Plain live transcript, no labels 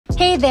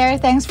Hey there,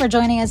 thanks for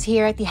joining us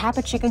here at the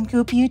Happy Chicken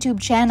Coop YouTube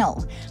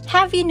channel.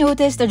 Have you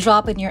noticed a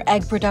drop in your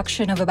egg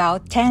production of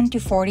about 10 to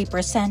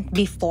 40%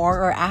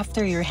 before or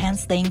after your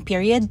hen's laying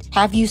period?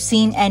 Have you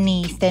seen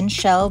any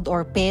thin-shelled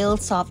or pale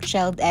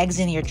soft-shelled eggs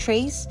in your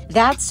trays?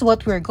 That's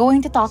what we're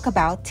going to talk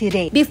about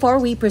today. Before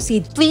we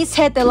proceed, please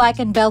hit the like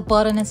and bell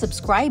button and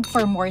subscribe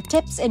for more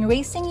tips in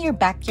raising your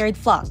backyard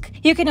flock.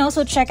 You can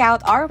also check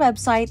out our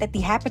website at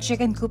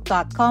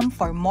thehappychickencoop.com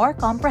for more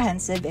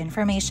comprehensive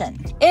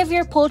information. If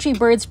your poultry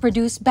birds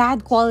produce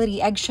bad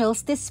quality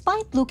eggshells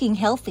despite looking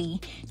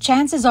healthy,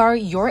 chances are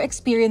you're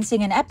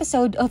experiencing an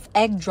episode of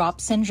egg drop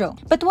syndrome.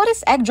 But what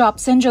is egg drop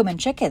syndrome in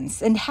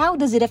chickens and how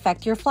does it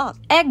affect your flock?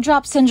 Egg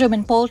drop syndrome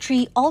in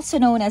poultry, also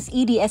known as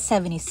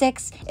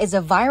EDS-76, is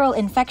a viral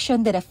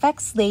infection that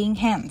affects laying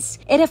hens.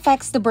 It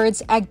affects the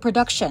bird's egg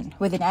production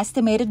with an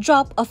estimated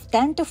drop of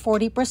 10 to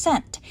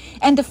 40%.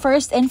 And the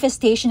first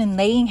infestation in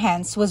laying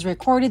hens was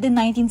recorded in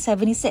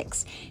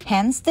 1976,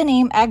 hence the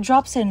name egg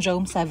drop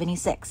syndrome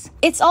 76.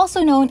 It's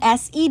also known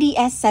as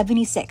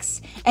EDS-76,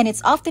 and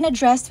it's often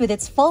addressed with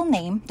its full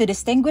name to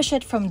distinguish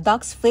it from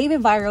duck's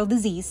flaviviral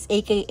disease,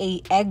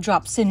 aka egg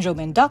drop syndrome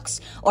in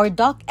ducks, or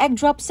duck egg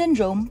drop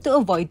syndrome, to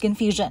avoid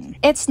confusion.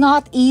 It's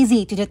not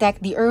easy to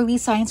detect the early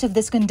signs of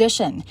this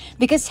condition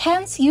because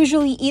hens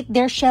usually eat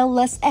their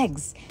shell-less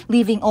eggs,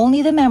 leaving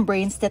only the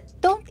membranes that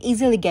don't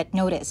easily get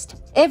noticed.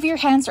 If your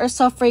hens are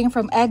suffering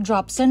from egg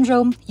drop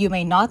syndrome, you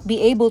may not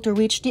be able to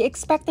reach the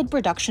expected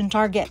production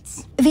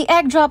targets. The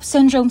egg drop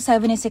syndrome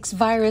 76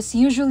 virus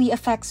usually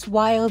affects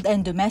wild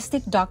and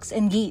domestic ducks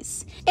and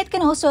geese. It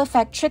can also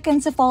affect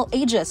chickens of all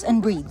ages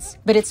and breeds,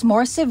 but it's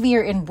more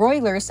severe in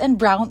broilers and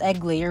brown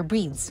egg layer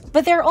breeds.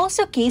 But there are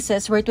also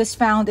cases where it was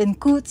found in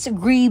coots,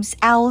 grebes,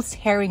 owls,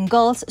 herring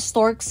gulls,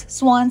 storks,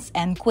 swans,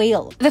 and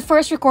quail. The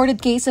first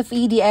recorded case of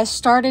EDS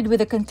started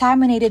with a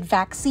contaminated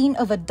vaccine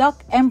of a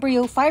duck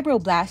embryo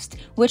fibroblast,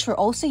 which were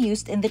also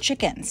used in the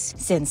chickens.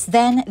 Since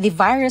then, the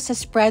virus has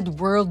spread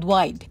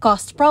worldwide,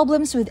 caused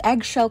problems with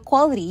eggshell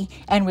quality,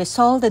 and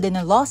resulted in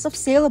a loss of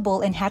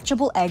saleable and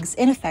hatchable eggs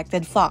in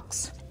affected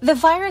flocks. The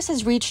virus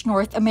has reached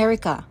North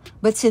America,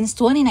 but since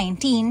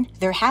 2019,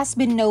 there has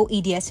been no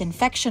EDS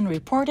infection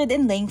reported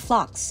in laying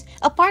flocks.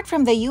 Apart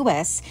from the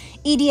US,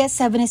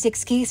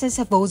 EDS-76 cases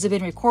have also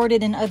been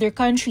recorded in other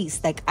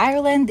countries like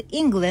Ireland,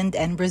 England,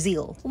 and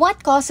Brazil.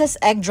 What causes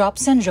egg drop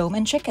syndrome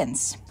in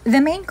chickens? The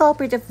main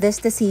culprit of this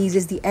disease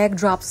is the egg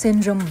drop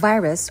syndrome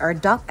virus, or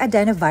duck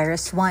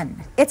adenovirus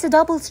 1. It's a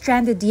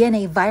double-stranded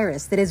DNA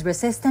virus that is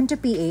resistant to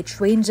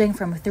pH ranging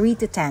from 3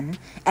 to 10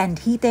 and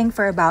heating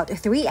for about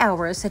 3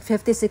 hours at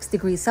 56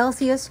 degrees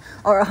Celsius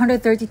or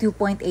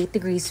 132.8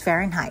 degrees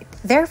Fahrenheit.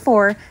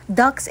 Therefore,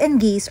 ducks and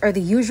geese are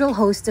the usual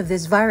hosts of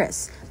this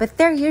virus, but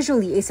they're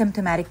usually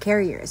asymptomatic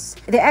carriers.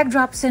 The egg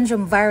drop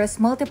syndrome virus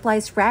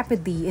multiplies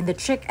rapidly in the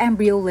chick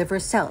embryo liver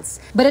cells,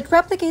 but it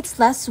replicates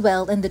less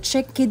well in the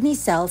chick kidney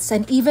cells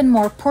and even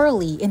more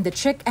poorly in the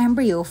chick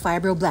embryo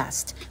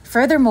fibroblast.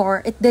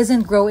 Furthermore, it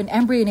doesn't grow in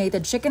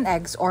embryonated chicken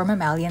eggs or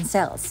mammalian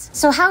cells.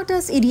 So how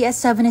does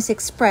EDS-76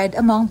 spread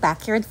among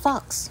backyard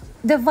flocks?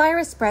 The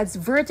virus spreads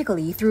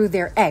vertically through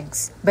their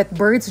eggs, but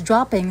birds'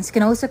 droppings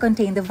can also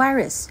contain the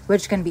virus,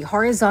 which can be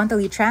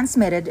horizontally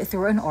transmitted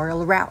through an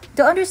oral route.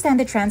 To understand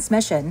the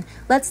transmission,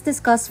 let's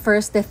discuss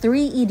first the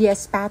 3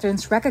 EDS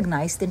patterns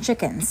recognized in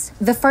chickens.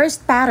 The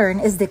first pattern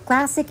is the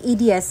classic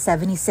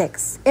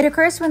EDS-76. It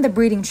occurs when the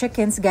breeding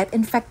chickens get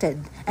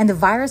infected, and the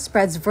virus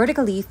spreads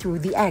vertically through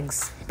the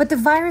eggs. But the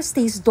virus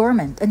stays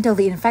dormant until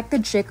the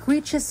infected chick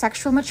reaches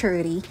sexual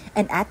maturity,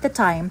 and at the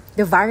time,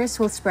 the virus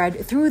will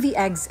spread through the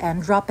eggs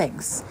and droppings.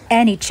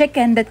 Any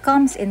chicken that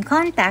comes in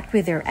contact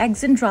with their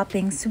eggs and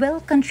droppings will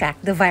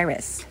contract the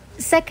virus.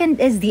 Second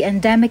is the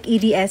endemic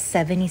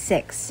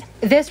EDS-76.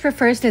 This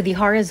refers to the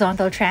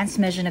horizontal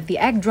transmission of the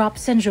egg drop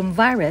syndrome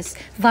virus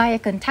via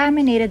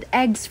contaminated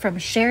eggs from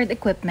shared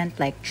equipment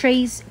like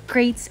trays,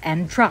 crates,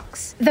 and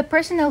trucks. The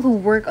personnel who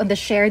work on the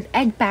shared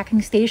egg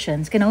packing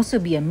stations can also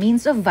be a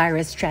means of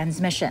virus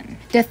transmission.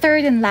 The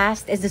third and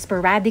last is the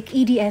sporadic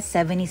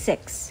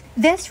EDS-76.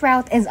 This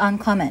route is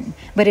uncommon,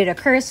 but it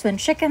occurs when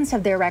chickens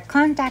have direct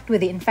contact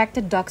with the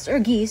infected ducks or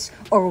geese,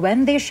 or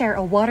when they share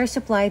a water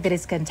supply that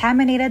is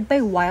contaminated by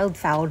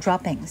wildfowl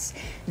droppings.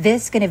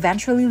 This can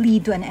eventually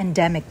lead to an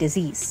endemic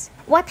disease.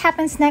 What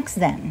happens next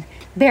then?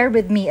 Bear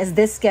with me as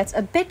this gets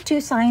a bit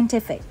too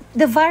scientific.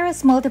 The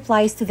virus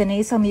multiplies to the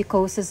nasal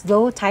mucosa's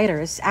low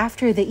titers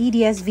after the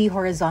EDSV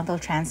horizontal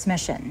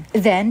transmission.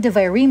 Then the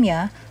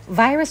viremia,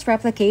 virus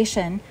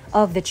replication,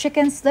 of the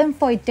chicken's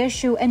lymphoid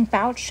tissue and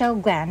pouch shell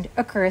gland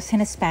occurs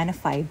in a span of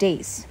 5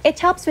 days. It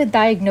helps with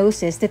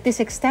diagnosis that this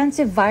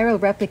extensive viral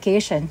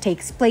replication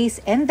takes place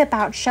in the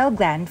pouch shell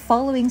gland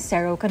following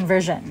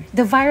seroconversion.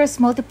 The virus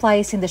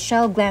multiplies in the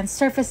shell gland's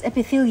surface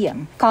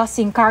epithelium,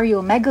 causing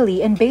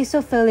cariomegaly and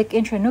basophilic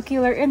intranuclear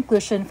vascular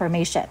inclusion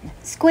formation.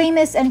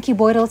 Squamous and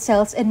cuboidal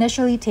cells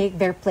initially take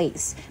their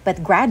place,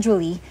 but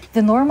gradually,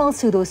 the normal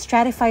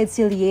pseudostratified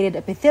ciliated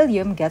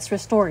epithelium gets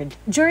restored.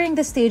 During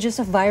the stages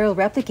of viral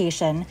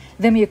replication,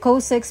 the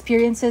mucosa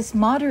experiences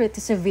moderate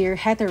to severe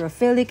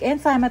heterophilic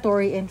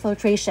inflammatory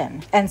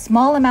infiltration, and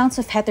small amounts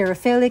of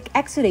heterophilic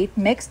exudate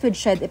mixed with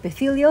shed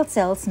epithelial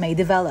cells may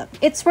develop.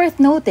 It's worth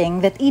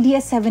noting that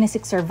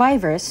EDS-76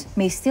 survivors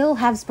may still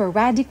have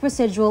sporadic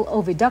residual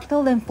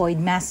oviductal lymphoid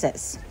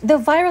masses. The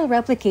viral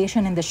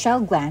replication in the shell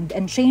gland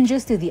and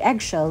changes to the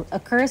eggshell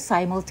occur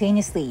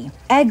simultaneously.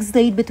 Eggs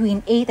laid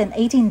between 8 and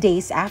 18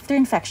 days after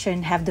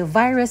infection have the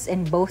virus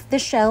in both the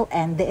shell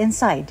and the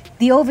inside.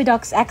 The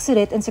oviduct's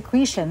exudate and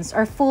secretions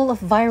are full of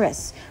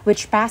virus,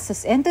 which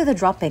passes into the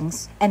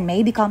droppings and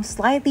may become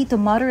slightly to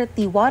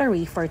moderately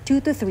watery for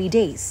 2 to 3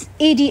 days.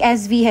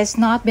 EDSV has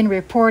not been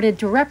reported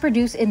to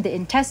reproduce in the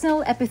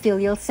intestinal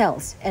epithelial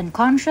cells, in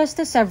contrast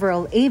to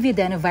several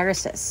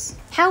aviadenoviruses.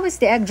 How is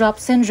the egg drop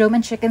syndrome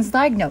in chickens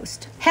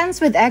diagnosed? Hens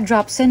with egg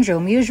drop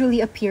syndrome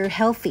usually appear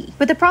healthy,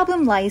 but the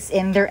problem lies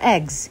in their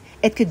eggs.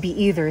 It could be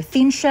either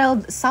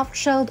thin-shelled,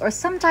 soft-shelled, or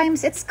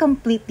sometimes it's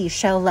completely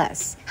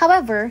shell-less.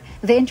 However,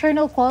 the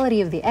internal quality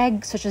of the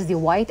egg, such as the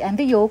white and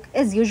the yolk,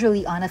 is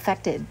usually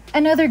unaffected.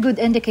 Another good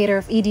indicator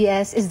of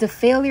EDS is the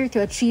failure to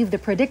achieve the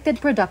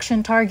predicted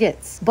production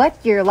targets. But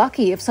you're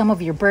lucky if some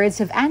of your birds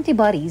have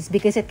antibodies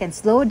because it can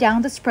slow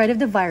down the spread of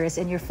the virus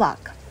in your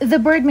flock. The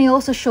bird may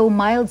also show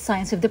mild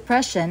signs of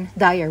depression,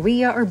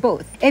 diarrhea, or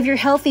both. If your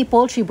healthy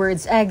poultry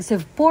bird's eggs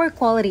have poor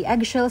quality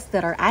eggshells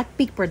that are at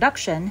peak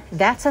production,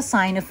 that's a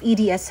sign of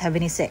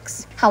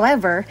EDS-76.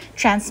 However,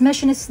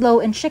 transmission is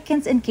slow in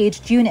chickens in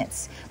caged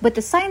units, but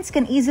the signs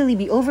can easily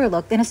be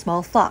overlooked in a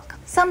small flock.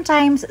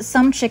 Sometimes,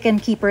 some chicken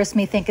keepers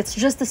may think it's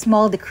just a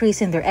small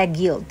decrease in their egg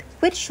yield,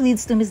 which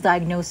leads to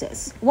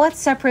misdiagnosis. What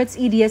separates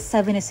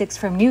EDS-76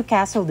 from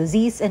Newcastle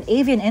disease and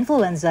avian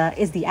influenza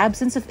is the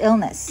absence of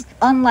illness.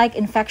 Unlike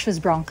infectious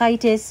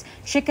bronchitis,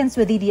 chickens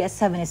with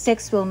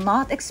EDS-76 will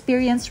not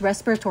experience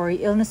respiratory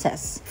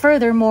illnesses.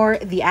 Furthermore,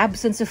 the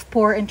absence of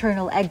poor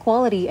internal egg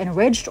quality and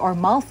ridged or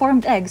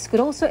malformed eggs could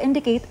also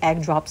indicate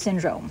egg drop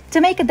syndrome. To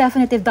make a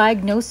definitive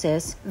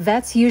diagnosis,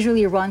 vets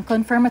usually run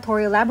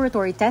confirmatory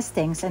laboratory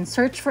testings and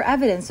search for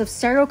evidence of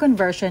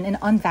seroconversion in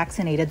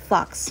unvaccinated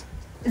flocks.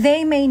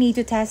 They may need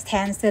to test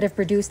hens that have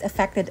produced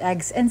affected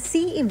eggs and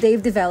see if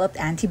they've developed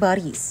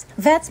antibodies.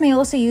 Vets may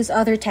also use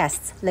other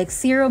tests like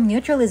serum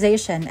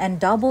neutralization and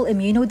double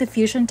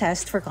immunodiffusion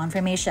test for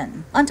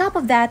confirmation. On top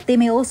of that, they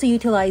may also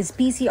utilize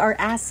PCR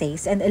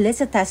assays and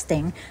ELISA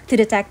testing to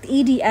detect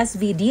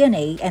EDSV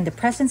DNA and the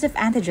presence of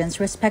antigens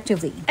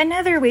respectively.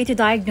 Another way to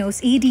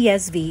diagnose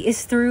EDSV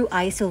is through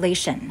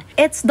isolation.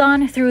 It's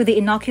done through the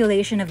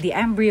inoculation of the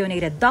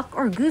embryonated duck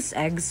or goose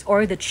eggs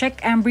or the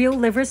chick embryo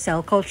liver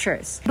cell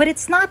cultures. But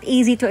it's not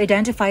easy to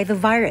identify the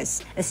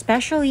virus,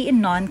 especially in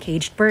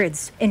non-caged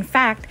birds. In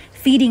fact,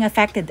 feeding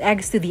affected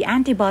eggs to the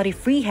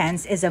antibody-free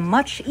hens is a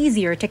much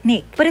easier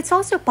technique. But it's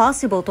also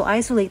possible to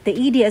isolate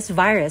the EDS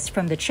virus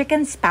from the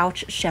chicken's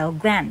pouch shell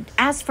gland.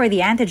 As for the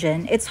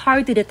antigen, it's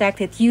hard to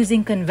detect it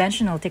using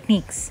conventional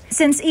techniques.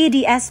 Since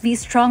EDSV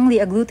strongly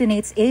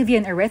agglutinates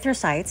avian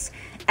erythrocytes,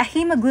 a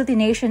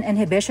hemagglutination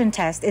inhibition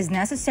test is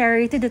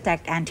necessary to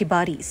detect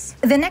antibodies.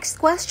 The next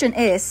question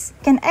is,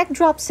 can egg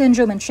drop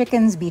syndrome in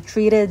chickens be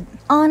treated?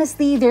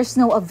 Honestly, there's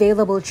no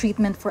available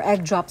treatment for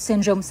egg drop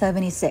syndrome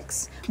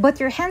 76, but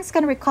your hens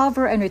can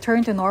recover and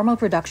return to normal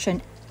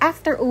production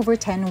after over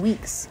 10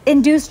 weeks.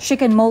 Induced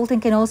chicken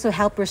molting can also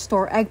help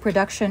restore egg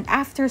production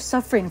after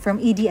suffering from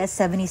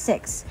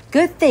EDS-76.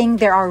 Good thing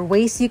there are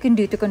ways you can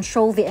do to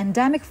control the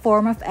endemic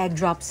form of egg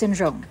drop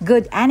syndrome.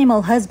 Good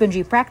animal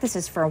husbandry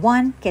practices, for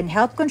one, can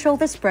help control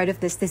the spread of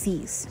this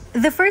disease.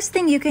 The first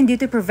thing you can do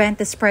to prevent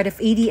the spread of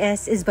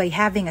EDS is by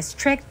having a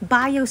strict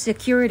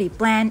biosecurity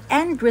plan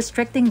and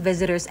restricting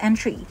visitors'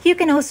 entry. You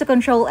can also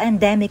control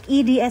endemic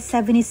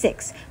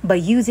EDS-76 by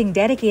using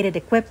dedicated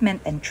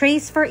equipment and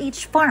trays for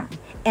each farm,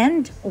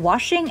 and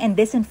washing and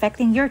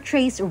disinfecting your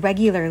trays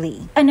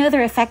regularly.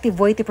 Another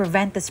effective way to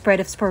prevent the spread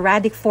of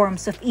sporadic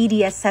forms of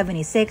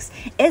EDS-76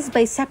 is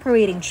by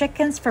separating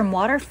chickens from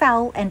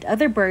waterfowl and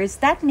other birds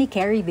that may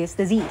carry this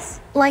disease.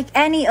 Like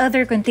any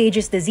other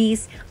contagious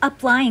disease,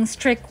 applying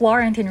strict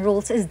quarantine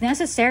rules is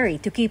necessary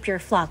to keep your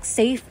flock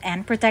safe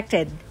and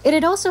protected.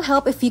 It'd also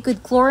help if you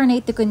could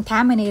chlorinate the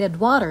contaminated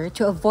water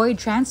to avoid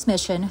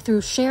transmission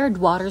through shared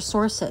water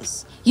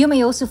sources. You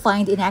may also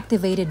find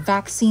inactivated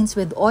vaccines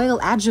with oil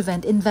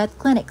adjuvant in vet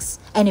clinics,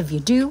 and if you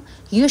do,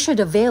 you should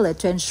avail it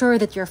to ensure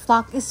that your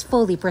flock is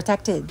fully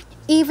protected.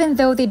 Even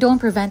though they don't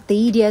prevent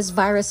the EDS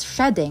virus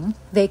shedding,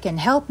 they can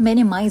help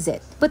minimize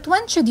it. But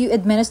when should you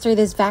administer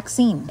this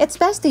vaccine? It's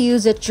best to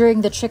use it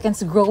during the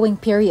chicken's growing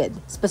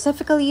period,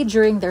 specifically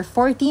during their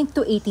 14th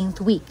to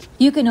 18th week.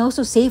 You can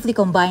also safely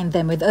combine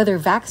them with other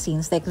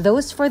vaccines like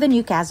those for the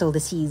Newcastle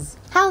disease.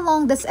 How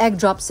long does egg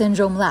drop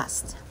syndrome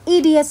last?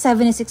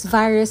 EDS-76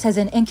 virus has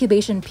an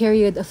incubation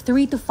period of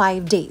 3 to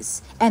 5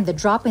 days, and the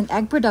drop in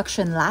egg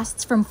production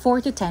lasts from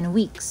 4 to 10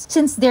 weeks.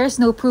 Since there's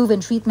no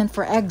proven treatment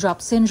for egg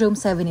drop syndrome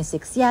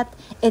 76 yet,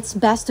 it's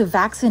best to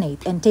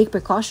vaccinate and take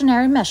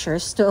precautionary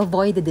measures to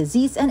avoid the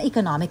disease and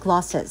economic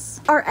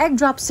losses. Are egg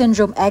drop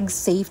syndrome eggs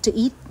safe to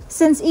eat?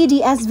 Since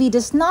EDSV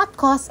does not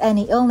cause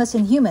any illness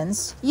in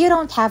humans, you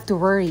don't have to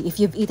worry if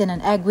you've eaten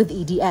an egg with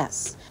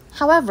EDS.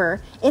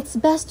 However, it's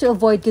best to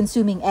avoid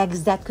consuming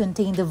eggs that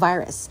contain the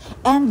virus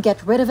and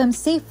get rid of them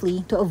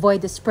safely to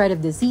avoid the spread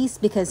of disease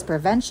because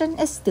prevention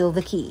is still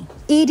the key.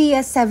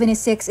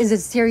 EDS-76 is a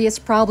serious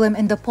problem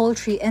in the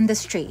poultry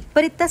industry,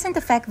 but it doesn't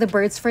affect the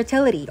bird's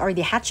fertility or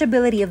the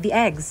hatchability of the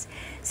eggs.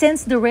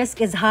 Since the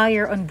risk is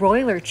higher on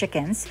broiler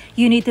chickens,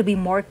 you need to be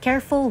more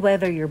careful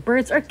whether your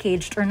birds are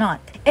caged or not.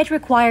 It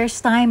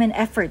requires time and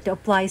effort to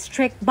apply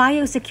strict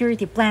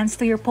biosecurity plans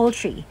to your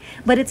poultry,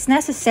 but it's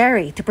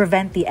necessary to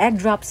prevent the egg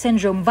drop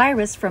syndrome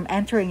virus from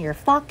entering your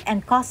flock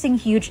and causing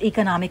huge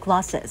economic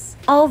losses.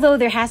 Although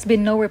there has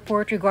been no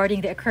report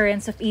regarding the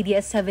occurrence of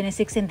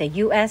EDS-76 in the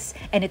US,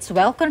 and it's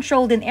well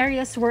controlled in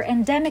areas where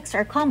endemics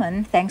are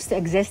common thanks to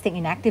existing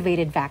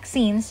inactivated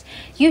vaccines,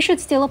 you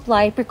should still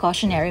apply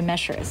precautionary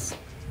measures.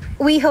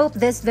 We hope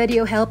this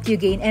video helped you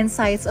gain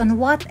insights on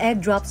what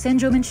egg drop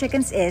syndrome in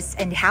chickens is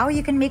and how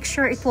you can make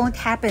sure it won't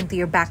happen to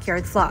your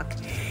backyard flock.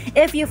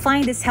 If you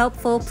find this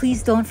helpful,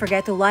 please don't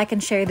forget to like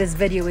and share this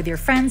video with your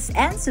friends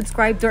and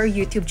subscribe to our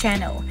YouTube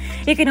channel.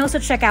 You can also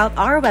check out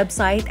our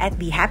website at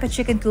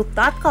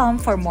thehappychickencoop.com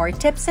for more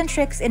tips and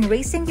tricks in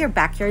raising your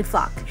backyard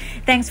flock.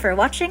 Thanks for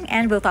watching,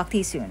 and we'll talk to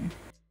you soon.